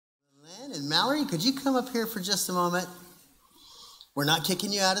Mallory, could you come up here for just a moment? We're not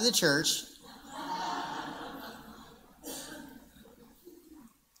kicking you out of the church.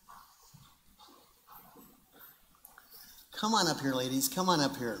 Come on up here, ladies. Come on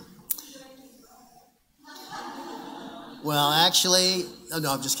up here. Well, actually, oh,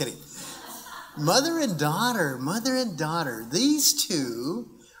 no, I'm just kidding. Mother and daughter. These two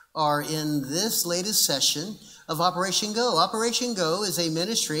are in this latest session of Operation Go. Operation Go is a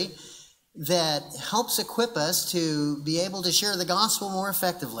ministry that helps equip us to be able to share the gospel more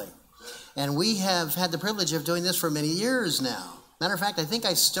effectively. And we have had the privilege of doing this for many years now. Matter of fact, I think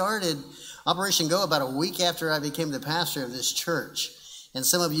I started Operation Go about a week after I became the pastor of this church. And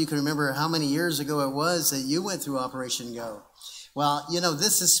some of you can remember how many years ago it was that you went through Operation Go. Well, you know,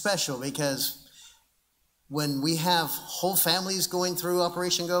 this is special because when we have whole families going through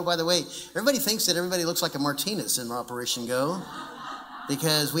Operation Go, by the way, everybody thinks that everybody looks like a Martinez in Operation Go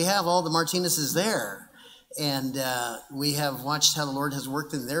because we have all the Martinezes there. And we have watched how the Lord has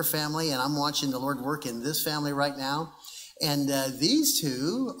worked in their family, and I'm watching the Lord work in this family right now. And these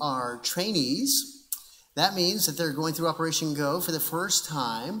two are trainees. That means that they're going through Operation Go for the first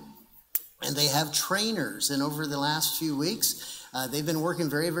time, and they have trainers. And over the last few weeks, they've been working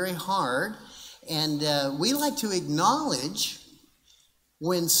very, very hard. And we like to acknowledge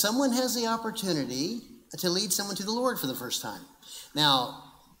when someone has the opportunity to lead someone to the Lord for the first time. Now,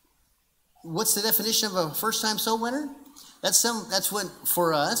 what's the definition of a first-time soul winner? That's what,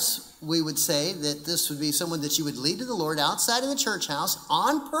 for us, we would say that this would be someone that you would lead to the Lord outside of the church house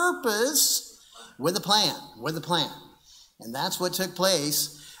on purpose with a plan. And that's what took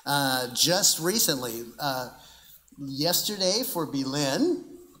place just recently. Yesterday for Belen,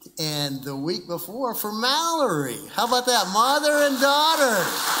 and the week before for Mallory. How about that? Mother and daughter.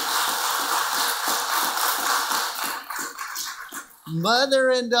 Mother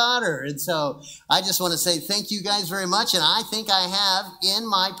and daughter. And so I just want to say thank you guys very much. And I think I have in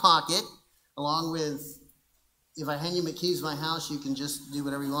my pocket, along with, if I hand you my keys to my house, you can just do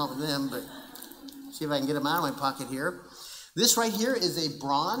whatever you want with them. But see if I can get them out of my pocket here. This right here is a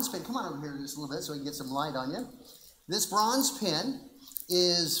bronze pen. Come on over here just a little bit so we can get some light on you. This bronze pen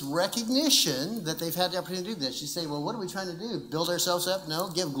is recognition that they've had the opportunity to do this. You say, well, what are we trying to do? Build ourselves up? No,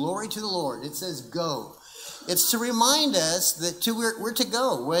 give glory to the Lord. It says go. It's to remind us that we're to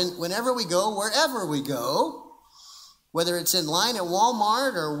go. Whenever we go, wherever we go, whether it's in line at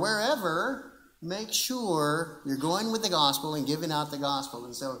Walmart or wherever, make sure you're going with the gospel and giving out the gospel.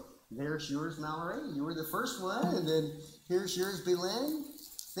 And so there's yours, Mallory. You were the first one. And then here's yours, Belen.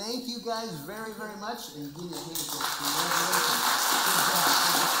 Thank you guys very, very much. And give me a hand for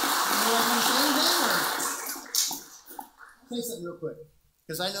you want to say anything, or say something real quick?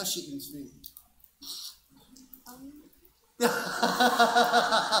 Because I know she can speak.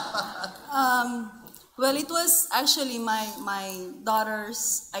 Well, it was actually my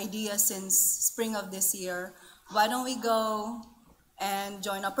daughter's idea since spring of this year. Why don't we go and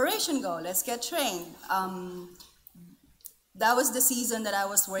join Operation Go? Let's get trained. That was the season that I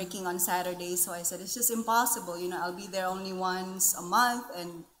was working on Saturdays, so I said, it's just impossible. You know, I'll be there only once a month,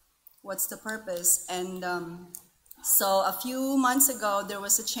 and what's the purpose? And so a few months ago, there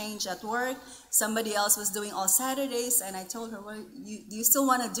was a change at work. Somebody else was doing all Saturdays, and I told her, well, do you still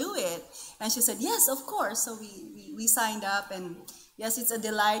want to do it? And she said, yes, of course. So we signed up, and yes, it's a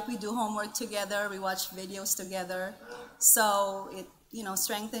delight. We do homework together. We watch videos together. So it, you know,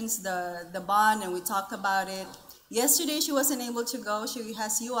 strengthens the bond, and we talked about it. Yesterday, she wasn't able to go. She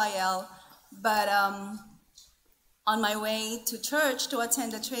has UIL, but on my way to church to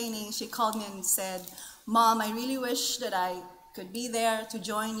attend the training, she called me and said, Mom, I really wish that I could be there to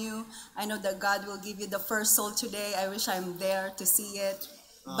join you. I know that God will give you the first soul today. I wish I'm there to see it.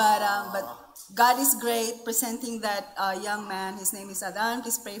 But God is great, presenting that young man. His name is Adan.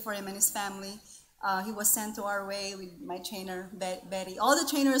 Please pray for him and his family. He was sent to our way with my trainer, Betty. All the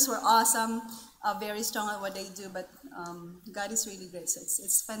trainers were awesome, very strong at what they do, but God is really great. So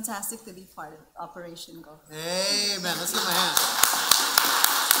it's fantastic to be part of Operation Go. Amen. Let's give him a hand.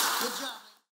 Good job.